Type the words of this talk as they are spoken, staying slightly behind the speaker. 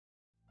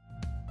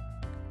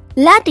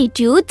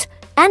Latitudes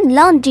and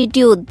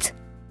Longitudes.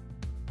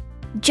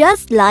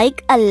 Just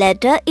like a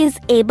letter is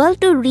able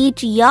to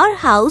reach your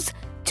house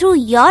through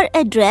your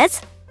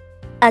address,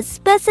 a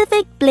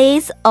specific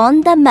place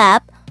on the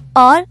map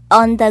or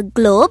on the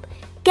globe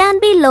can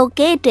be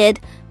located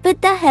with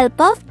the help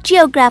of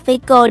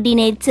geographic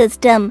coordinate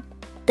system.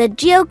 The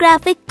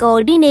geographic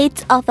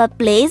coordinates of a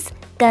place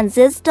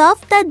consist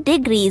of the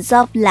degrees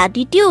of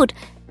latitude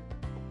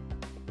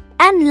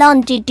and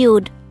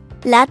longitude.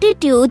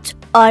 Latitudes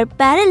or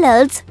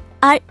parallels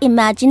are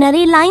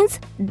imaginary lines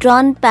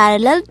drawn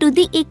parallel to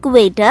the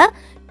equator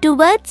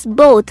towards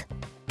both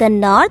the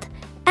north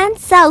and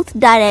south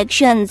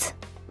directions.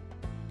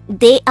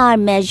 They are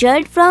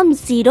measured from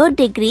 0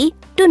 degree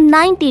to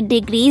 90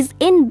 degrees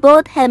in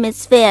both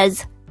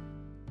hemispheres.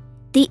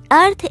 The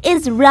earth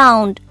is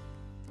round,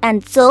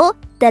 and so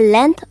the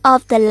length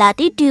of the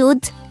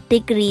latitudes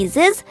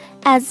decreases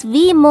as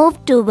we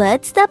move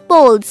towards the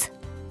poles.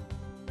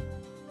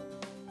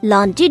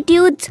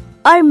 Longitudes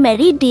or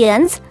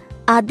meridians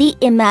are the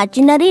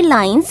imaginary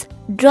lines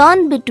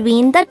drawn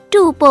between the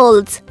two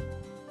poles.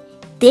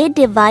 They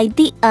divide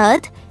the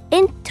earth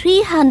in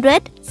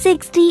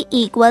 360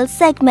 equal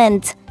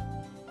segments,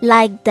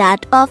 like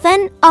that of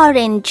an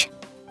orange.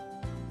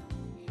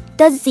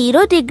 The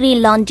 0 degree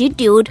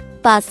longitude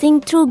passing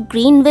through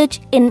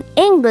Greenwich in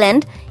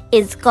England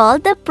is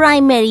called the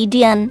prime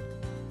meridian.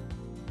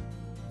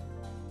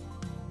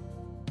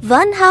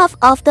 One half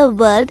of the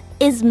world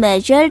is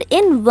measured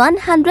in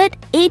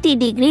 180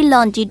 degree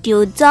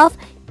longitudes of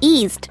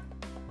east,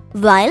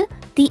 while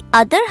the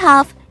other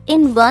half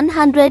in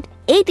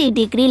 180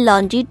 degree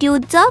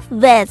longitudes of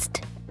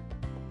west.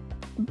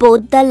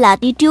 Both the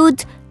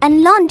latitudes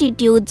and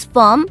longitudes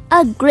form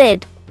a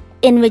grid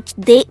in which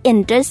they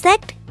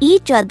intersect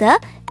each other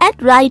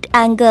at right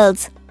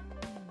angles.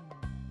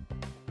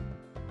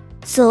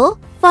 So,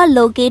 for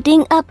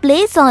locating a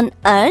place on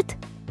Earth,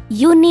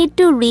 you need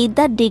to read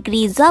the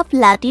degrees of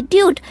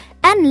latitude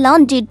and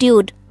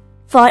longitude.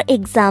 For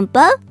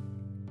example,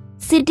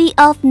 city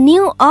of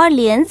New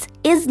Orleans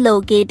is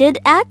located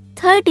at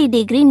 30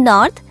 degree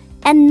north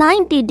and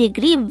 90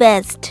 degree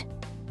west.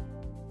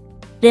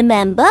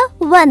 Remember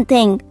one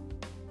thing.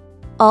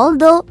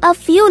 Although a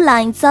few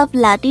lines of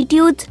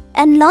latitudes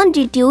and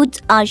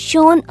longitudes are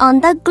shown on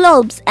the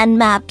globes and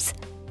maps,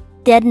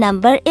 their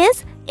number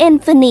is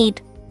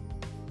infinite.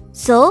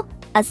 So,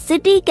 a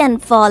city can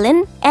fall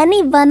in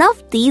any one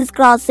of these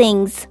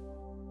crossings.